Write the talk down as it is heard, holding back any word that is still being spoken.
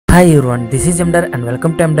Hi everyone, this is Emdar and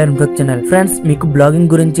welcome to mine.Thanks channel. Friends, మీకు blogging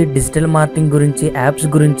గురించి, digital marketing గురించి, apps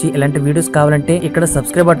గురించి ఇలాంటి వీడియోస్ కావాలంటే ఇక్కడ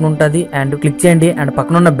సబ్స్క్రైబ్ బటన్ ఉంటుంది అండ్ క్లిక్ చేయండి అండ్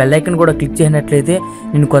పక్కన ఉన్న బెల్ ఐకాన్ కూడా క్లిక్ చేసినట్లయితే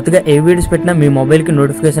నేను కొత్తగా ఏ వీడియోస్ పెట్టినా మీ మొబైల్ కి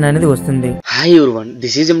నోటిఫికేషన్ అనేది వస్తుంది. Hi everyone,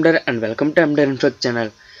 this is Emdar and welcome to mine.Thanks channel.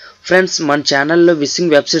 Friends, మన ఛానల్లో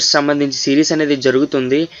విషింగ్ వెబ్సైట్స్ సంబంధించి సిరీస్ అనేది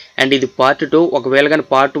జరుగుతుంది అండ్ ఇది Part-2. ఒకవేళ కానీ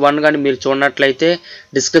Part-1 కానీ మీరు చూడనట్లయితే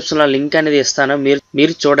డిస్క్రిప్షన్లో లింక్ అనేది ఇస్తాను,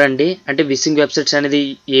 మీరు చూడండి. అంటే విషింగ్ వెబ్సైట్స్ అనేది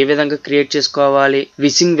ఏ విధంగా క్రియేట్ చేసుకోవాలి,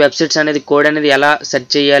 విషింగ్ వెబ్సైట్స్ అనేది కోడ్ అనేది ఎలా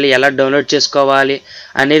సెర్చ్ చేయాలి, ఎలా డౌన్లోడ్ చేసుకోవాలి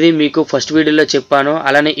అనేది మీకు ఫస్ట్ వీడియోలో చెప్పాను.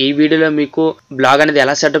 అలానే ఈ వీడియోలో మీకు బ్లాగ్ అనేది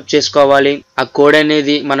ఎలా సెటప్ చేసుకోవాలి, ఆ కోడ్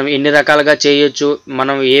అనేది మనం ఎన్ని రకాలుగా చేయొచ్చు,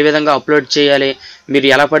 మనం ఏ విధంగా అప్లోడ్ చేయాలి, మీరు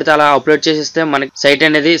ఎలా పడితే అలా అప్లోడ్ చేసేస్తే మనకి సైట్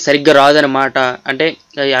అనేది సరిగ్గా రాదనమాట. అంటే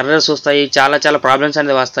ఎర్రర్స్ వస్తాయి, చాలా ప్రాబ్లమ్స్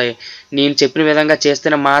అనేది వస్తాయి. నేను చెప్పిన విధంగా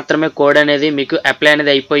చేస్తేనే మాత్రమే కోడ్ అనేది మీకు అప్లై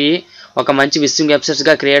అనేది అయిపోయి ఒక మంచి విషింగ్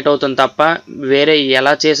వెబ్సైట్స్గా క్రియేట్ అవుతుంది తప్ప వేరే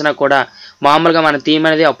ఎలా చేసినా కూడా మామూలుగా మన థీమ్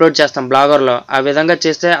అనేది అప్లోడ్ చేస్తాం బ్లాగర్లో, ఆ విధంగా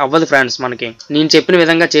చేస్తే అవ్వదు ఫ్రెండ్స్. మనకి నేను చెప్పిన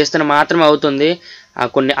విధంగా చేస్తేనే మాత్రమే అవుతుంది.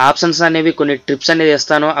 కొన్ని ఆప్షన్స్ అనేవి, కొన్ని ట్రిప్స్ అనేది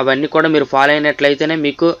ఇస్తాను, అవన్నీ కూడా మీరు ఫాలో అయినట్లయితేనే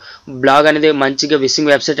మీకు బ్లాగ్ అనేది మంచిగా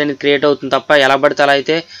విషింగ్ వెబ్సైట్ అనేది క్రియేట్ అవుతుంది తప్ప ఎలా పడితే అలా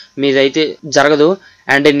అయితే మీదైతే జరగదు.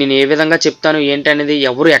 అండ్ నేను ఏ విధంగా చెప్తాను ఏంటి అనేది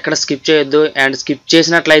ఎవరు ఎక్కడ స్కిప్ చేయొద్దు. అండ్ స్కిప్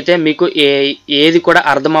చేసినట్లయితే మీకు ఏది కూడా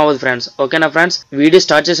అర్థం అవ్వదు ఫ్రెండ్స్. ఓకేనా ఫ్రెండ్స్? వీడియో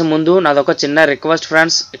స్టార్ట్ చేసే ముందు నాదొక చిన్న రిక్వెస్ట్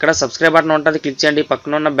ఫ్రెండ్స్, ఇక్కడ సబ్స్క్రైబ్ బటన్ ఉంటుంది, క్లిక్ చేయండి.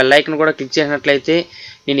 పక్కన ఉన్న బెల్ ఐకాన్ కూడా క్లిక్ చేసినట్లయితే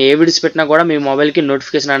నేను ఏ వీడియోస్ పెట్టినా కూడా మీ మొబైల్కి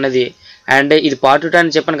నోటిఫికేషన్ అనేది. అండ్ ఇది Part-2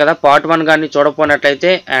 అని చెప్పాను కదా, Part-1 కానీ చూడకపోయినట్లయితే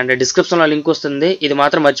అండ్ డిస్క్రిప్షన్లో లింక్ వస్తుంది, ఇది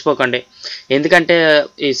మాత్రం మర్చిపోకండి. ఎందుకంటే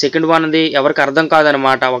ఈ సెకండ్ వన్ అది ఎవరికి అర్థం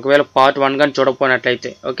కాదనమాట ఒకవేళ Part-1 కానీ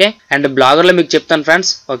చూడకపోయినట్లయితే. ఓకే, అండ్ బ్లాగర్లో మీకు చెప్తాను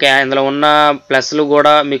ఫ్రెండ్స్. ఓకే, అందులో ఉన్న ప్లస్లు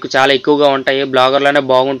కూడా మీకు చాలా ఎక్కువగా ఉంటాయి, బ్లాగర్లోనే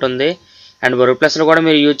బాగుంటుంది. అండ్ వర్డ్ప్రెస్లో కూడా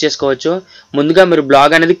మీరు యూజ్ చేసుకోవచ్చు. ముందుగా మీరు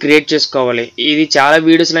బ్లాగ్ అనేది క్రియేట్ చేసుకోవాలి. ఇది చాలా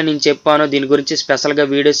వీడియోస్లో నేను చెప్పాను, దీని గురించి స్పెషల్గా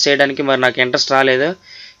వీడియోస్ చేయడానికి మరి నాకు ఇంట్రెస్ట్ రాలేదు.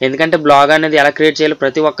 ఎందుకంటే బ్లాగ్ అనేది ఎలా క్రియేట్ చేయాలో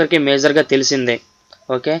ప్రతి ఒక్కరికి మేజర్గా తెలిసిందే.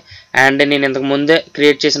 ఓకే, అండ్ నేను ఇంతకు ముందే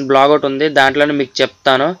క్రియేట్ చేసిన బ్లాగ్ ఒకటి ఉంది, దాంట్లోనే మీకు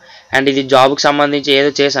చెప్తాను. అండ్ ఇది జాబ్కి సంబంధించి ఏదో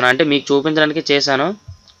చేశాను, అంటే మీకు చూపించడానికి చేశాను.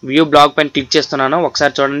 వ్యూ బ్లాగ్ పైన క్లిక్ చేస్తున్నాను,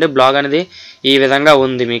 ఒకసారి చూడండి. బ్లాగ్ అనేది ఈ విధంగా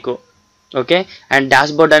ఉంది మీకు. ఓకే, అండ్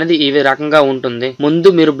డాష్ బోర్డ్ అనేది ఈ రకంగా ఉంటుంది. ముందు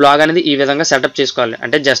మీరు బ్లాగ్ అనేది ఈ విధంగా సెటప్ చేసుకోవాలి.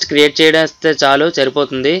 అంటే జస్ట్ క్రియేట్ చేయడం చాలు,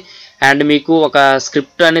 సరిపోతుంది. అండ్ మీకు ఒక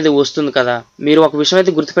స్క్రిప్ట్ అనేది వస్తుంది కదా. మీరు ఒక విషయం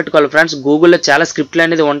అయితే గుర్తుపెట్టుకోవాలి ఫ్రెండ్స్, గూగుల్లో చాలా స్క్రిప్ట్లు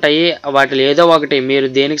అనేది ఉంటాయి. వాటిలో ఏదో ఒకటి మీరు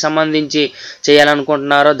దేనికి సంబంధించి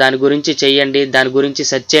చేయాలనుకుంటున్నారో దాని గురించి చేయండి, దాని గురించి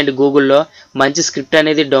సెర్చ్ చేయండి గూగుల్లో. మంచి స్క్రిప్ట్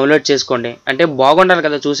అనేది డౌన్లోడ్ చేసుకోండి, అంటే బాగుండాలి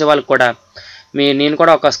కదా చూసే వాళ్ళకి కూడా. నేను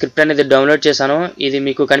కూడా ఒక స్క్రిప్ట్ అనేది డౌన్లోడ్ చేశాను, ఇది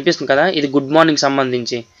మీకు కనిపిస్తుంది కదా, ఇది గుడ్ మార్నింగ్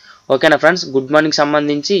సంబంధించి. ఓకేనా ఫ్రెండ్స్? గుడ్ మార్నింగ్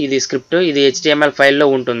సంబంధించి ఇది స్క్రిప్ట్, ఇది HTML ఫైల్లో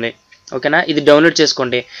ఉంటుంది. ఓకేనా, ఇది డౌన్లోడ్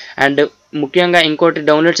చేసుకోండి. అండ్ ముఖ్యంగా ఇంకోటి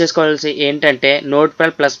డౌన్లోడ్ చేసుకోవాల్సి ఏంటంటే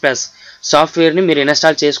Notepad++ సాఫ్ట్వేర్ని మీరు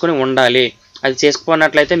ఇన్స్టాల్ చేసుకుని ఉండాలి. అది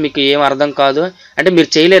చేసుకోనట్లయితే మీకు ఏం అర్థం కాదు, అంటే మీరు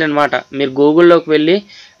చేయలేరు అనమాట. మీరు గూగుల్లోకి వెళ్ళి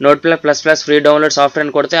Notepad++ ఫ్రీ డౌన్లోడ్ సాఫ్ట్వేర్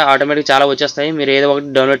అని కొడితే ఆటోమేటిక్ చాలా వచ్చేస్తాయి, మీరు ఏదో ఒకటి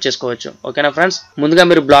డౌన్లోడ్ చేసుకోవచ్చు. ఓకేనా ఫ్రెండ్స్? ముందుగా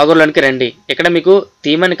మీరు బ్లాగర్లోనికి రండి. ఇక్కడ మీకు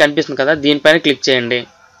థీమ్ అని కనిపిస్తుంది కదా, దీనిపైన క్లిక్ చేయండి.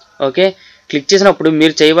 ఓకే, క్లిక్ చేసినప్పుడు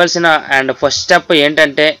మీరు చేయవలసిన అండ్ ఫస్ట్ స్టెప్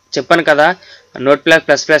ఏంటంటే చెప్పాను కదా,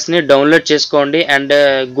 Notepad++ని డౌన్లోడ్ చేసుకోండి. అండ్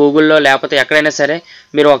గూగుల్లో లేకపోతే ఎక్కడైనా సరే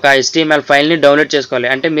మీరు ఒక HTML ఫైల్ని డౌన్లోడ్ చేసుకోవాలి.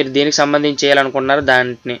 అంటే మీరు దీనికి సంబంధించి చేయాలనుకుంటున్నారు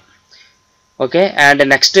దాన్ని. ఓకే, అండ్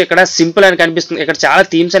నెక్స్ట్ ఇక్కడ సింపుల్ అని కనిపిస్తుంది. ఇక్కడ చాలా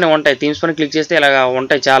థీమ్స్ అనేవి ఉంటాయి, థీమ్స్ పైన క్లిక్ చేస్తే ఇలాగ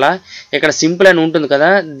ఉంటాయి చాలా. ఇక్కడ సింపుల్ అని ఉంటుంది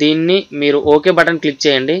కదా, దీన్ని మీరు ఓకే బటన్ క్లిక్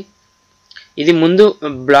చేయండి. ఇది ముందు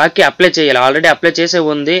బ్లాగ్కి అప్లై చేయాలి, ఆల్రెడీ అప్లై చేసే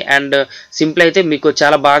ఉంది. అండ్ సింపుల్ అయితే మీకు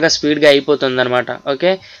చాలా బాగా స్పీడ్గా అయిపోతుంది అనమాట.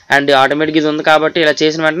 ఓకే, అండ్ ఆటోమేటిక్ ఇది ఉంది కాబట్టి ఇలా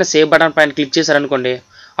చేసిన వెంటనే సేవ్ బటన్ పైన క్లిక్ చేశారనుకోండి,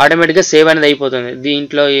 ఆటోమేటిక్గా సేవ్ అనేది అయిపోతుంది.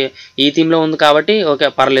 దీంట్లో ఈ థీమ్లో ఉంది కాబట్టి ఓకే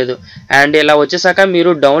పర్లేదు. అండ్ ఇలా వచ్చేసాక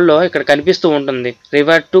మీరు డౌన్లో ఇక్కడ కనిపిస్తూ ఉంటుంది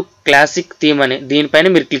రివర్ట్ టు క్లాసిక్ థీమ్ అని,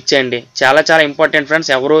 దీనిపైన మీరు క్లిక్ చేయండి. చాలా ఇంపార్టెంట్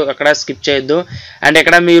ఫ్రెండ్స్, ఎవరు ఎక్కడ స్కిప్ చేయొద్దు. అండ్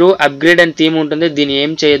ఇక్కడ మీరు అప్గ్రేడ్ అని థీమ్ ఉంటుంది, దీన్ని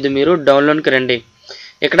ఏం చేయొద్దు, మీరు డౌన్లోడ్కి రండి.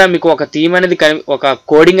 ఇక్కడ మీకు ఒక థీమ్ అనేది ఒక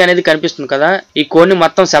కోడింగ్ అనేది కనిపిస్తుంది కదా, ఈ కోడ్ని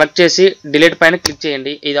మొత్తం సెలెక్ట్ చేసి డిలీట్ పైన క్లిక్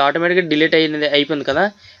చేయండి. ఇది ఆటోమేటిక్గా డిలీట్ అయిపోయింది కదా,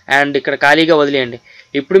 అండ్ ఇక్కడ ఖాళీగా వదిలేయండి.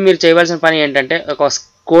 ఇప్పుడు మీరు చేయవలసిన పని ఏంటంటే ఒక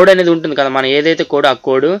కోడ్ అనేది ఉంటుంది కదా, మన ఏదైతే కోడ్ ఆ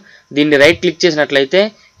కోడ్, దీన్ని రైట్ క్లిక్ చేసినట్లయితే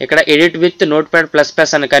ఇక్కడ ఎడిట్ విత్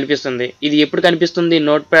Notepad++ అని కనిపిస్తుంది. ఇది ఎప్పుడు కనిపిస్తుంది?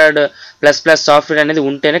 Notepad++ సాఫ్ట్వేర్ అనేది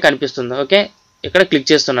ఉంటేనే కనిపిస్తుంది. ఓకే, ఇక్కడ క్లిక్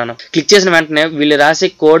చేస్తున్నాను. క్లిక్ చేసిన వెంటనే వీళ్ళు రాసే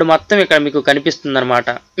కోడ్ మొత్తం ఇక్కడ మీకు కనిపిస్తుంది అనమాట.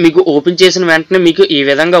 మీకు ఓపెన్ చేసిన వెంటనే మీకు ఈ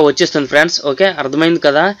విధంగా వచ్చేస్తుంది ఫ్రెండ్స్. ఓకే, అర్థమైంది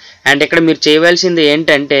కదా. అండ్ ఇక్కడ మీరు చేయవలసింది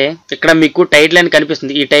ఏంటంటే ఇక్కడ మీకు టైటిల్ అని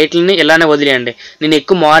కనిపిస్తుంది, ఈ టైటిల్ని ఇలానే వదిలేయండి. నేను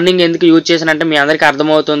ఎక్కువ మార్నింగ్ ఎందుకు యూజ్ చేశానంటే మీ అందరికీ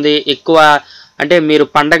అర్థమవుతుంది, ఎక్కువ అంటే మీరు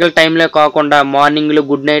పండగల టైంలో కాకుండా మార్నింగ్లు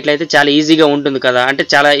గుడ్ నైట్లు అయితే చాలా ఈజీగా ఉంటుంది కదా. అంటే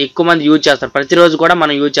చాలా ఎక్కువ మంది యూజ్ చేస్తారు, ప్రతిరోజు కూడా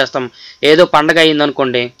మనం యూజ్ చేస్తాం. ఏదో పండగ అయింది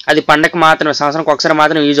అనుకోండి, అది పండగ మాత్రమే, సంవత్సరానికి ఒకసారి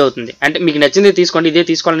మాత్రం యూజ్ అవుతుంది. అంటే మీకు నచ్చింది తీసుకోండి, ఇదే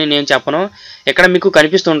తీసుకోవాలని నేను చెప్పను. ఇక్కడ మీకు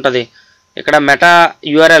కనిపిస్తుంటుంది, ఇక్కడ మెటా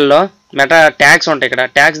యూఆర్ఎల్లో మెటా ట్యాగ్స్ ఉంటాయి. ఇక్కడ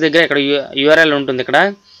ట్యాగ్స్ దగ్గర ఇక్కడ యూఆర్ఎల్ ఉంటుంది.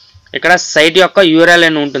 ఇక్కడ సైట్ యొక్క యూఆర్ఎల్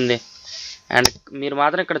అని ఉంటుంది. అండ్ మీరు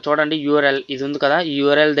మాత్రం ఇక్కడ చూడండి, యూఆర్ఎల్ ఇది ఉంది కదా, ఈ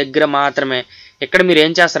యూఆర్ఎల్ దగ్గర మాత్రమే ఇక్కడ మీరు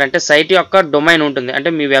ఏం చేస్తారంటే సైట్ యొక్క డొమైన్ ఉంటుంది, అంటే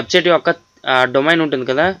మీ వెబ్సైట్ యొక్క డొమైన్ ఉంటుంది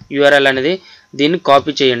కదా యూఆర్ఎల్ అనేది, దీన్ని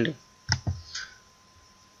కాపీ చేయండి.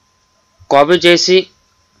 కాపీ చేసి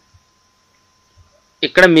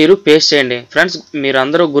ఇక్కడ మీరు పేస్ట్ చేయండి. ఫ్రెండ్స్ మీరు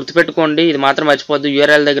అందరూ గుర్తుపెట్టుకోండి, ఇది మాత్రం మర్చిపోద్దు,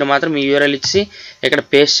 యూఆర్ఎల్ దగ్గర మాత్రం మీ యూఆర్ఎల్ ఇచ్చి ఇక్కడ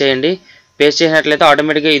పేస్ట్ చేయండి. పేస్ట్ చేసినట్లయితే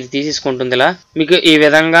ఆటోమేటిక్గా ఇది తీసేసుకుంటుంది. ఇలా మీకు ఈ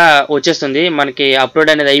విధంగా వచ్చేస్తుంది, మనకి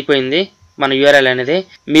అప్లోడ్ అనేది అయిపోయింది మన యూఆర్ఎల్ అనేది.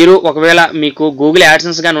 మీరు ఒకవేళ మీకు గూగుల్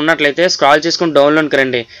యాడ్సెన్స్ కానీ ఉన్నట్లయితే స్క్రాల్ చేసుకుని డౌన్లోడ్కి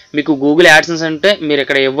రండి. మీకు గూగుల్ యాడ్సెన్స్ అంటే మీరు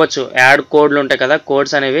ఇక్కడ ఇవ్వచ్చు, యాడ్ కోడ్లు ఉంటాయి కదా,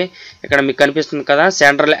 కోడ్స్ అనేవి ఇక్కడ మీకు కనిపిస్తుంది కదా,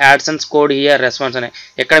 central AdSense code here response అని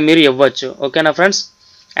ఇక్కడ మీరు ఇవ్వచ్చు. ఓకేనా ఫ్రెండ్స్.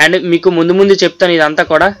 అండ్ మీకు ముందు చెప్తాను ఇదంతా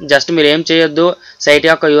కూడా. జస్ట్ మీరు ఏం చేయొద్దు, సైట్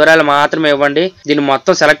యొక్క యూఆర్ఎల్ మాత్రమే ఇవ్వండి. దీన్ని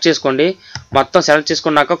మొత్తం సెలెక్ట్ చేసుకోండి. మొత్తం సెలెక్ట్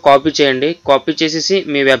చేసుకున్నాక కాపీ చేయండి. కాపీ చేసేసి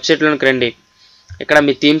మీ వెబ్సైట్లోనికి రండి. ఇక్కడ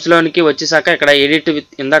మీ థీమ్స్లోనికి వచ్చేసాక ఇక్కడ ఎడిట్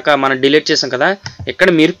ఇందాక మనం డిలీట్ చేసాం కదా, ఇక్కడ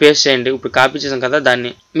మీరు పేస్ట్ చేయండి. ఇప్పుడు కాపీ చేసాం కదా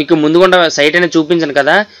దాన్ని. మీకు ముందుగా సైట్ అనేది చూపించాను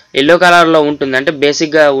కదా, ఎల్లో కలర్లో ఉంటుంది, అంటే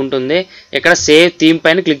బేసిక్గా ఉంటుంది. ఇక్కడ సేవ్ థీమ్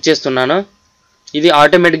పైన క్లిక్ చేస్తున్నాను. ఇది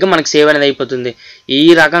ఆటోమేటిక్గా మనకు సేవ్ అనేది అయిపోతుంది. ఈ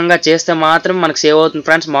రకంగా చేస్తే మాత్రం మనకు సేవ్ అవుతుంది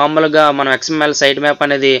ఫ్రెండ్స్. మామూలుగా మనం XML సైట్ మ్యాప్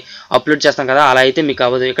అనేది అప్లోడ్ చేస్తాం కదా, అలా అయితే మీకు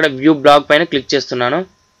అవ్వదు. ఇక్కడ వ్యూ బ్లాగ్ పైన క్లిక్ చేస్తున్నాను.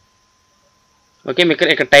 ఓకే, మీకు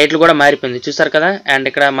ఇక్కడ టైటిల్ కూడా మారిపోయింది చూసారు కదా. అండ్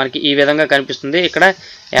ఇక్కడ మనకి ఈ విధంగా కనిపిస్తుంది. ఇక్కడ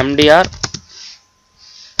MDR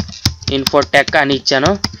ఇన్ఫోటెక్ అని ఇచ్చాను.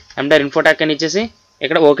 MDR ఇన్ఫోటెక్ అని ఇచ్చేసి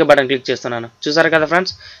ఇక్కడ ఓకే బటన్ క్లిక్ చేస్తున్నాను. చూసారు కదా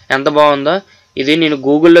ఫ్రెండ్స్ ఎంత బాగుందో. ఇది నేను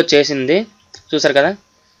గూగుల్లో చేసింది, చూసారు కదా.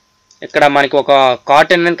 ఇక్కడ మనకి ఒక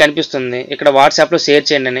కార్ట్ అనేది కనిపిస్తుంది, ఇక్కడ వాట్సాప్లో షేర్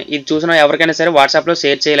చేయండి అని. ఇది చూసిన ఎవరికైనా సరే వాట్సాప్లో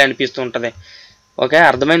షేర్ చేయాలనిపిస్తూ ఉంటుంది. ఓకే,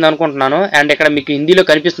 అర్థమైంది అనుకుంటున్నాను. అండ్ ఇక్కడ మీకు హిందీలో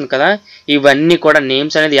కనిపిస్తుంది కదా, ఇవన్నీ కూడా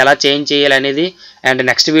నేమ్స్ అనేది ఎలా చేంజ్ చేయాలి అనేది అండ్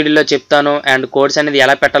నెక్స్ట్ వీడియోలో చెప్తాను. అండ్ కోడ్స్ అనేది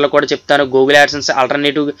ఎలా పెట్టాలో కూడా చెప్తాను. గూగుల్ యాడ్సెన్స్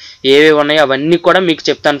ఆల్టర్నేటివ్ ఏవేవి ఉన్నాయో అవన్నీ కూడా మీకు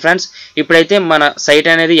చెప్తాను ఫ్రెండ్స్. ఇప్పుడైతే మన సైట్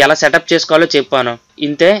అనేది ఎలా సెటప్ చేసుకోవాలో చెప్పాను,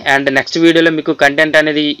 ఇంతే. అండ్ నెక్స్ట్ వీడియోలో మీకు కంటెంట్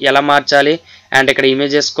అనేది ఎలా మార్చాలి అండ్ ఇక్కడ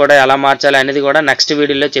ఇమేజెస్ కూడా ఎలా మార్చాలి అనేది కూడా నెక్స్ట్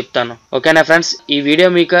వీడియోలో చెప్తాను. ఓకేనా ఫ్రెండ్స్, ఈ వీడియో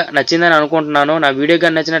మీకు నచ్చిందని అనుకుంటున్నాను. నా వీడియో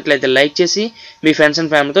కానీ నచ్చినట్లయితే లైక్ చేసి మీ ఫ్రెండ్స్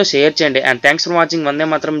అండ్ ఫ్యామిలీతో షేర్ చేయండి. And thanks for watching. వందే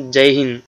మాత్రం. జై హింద్.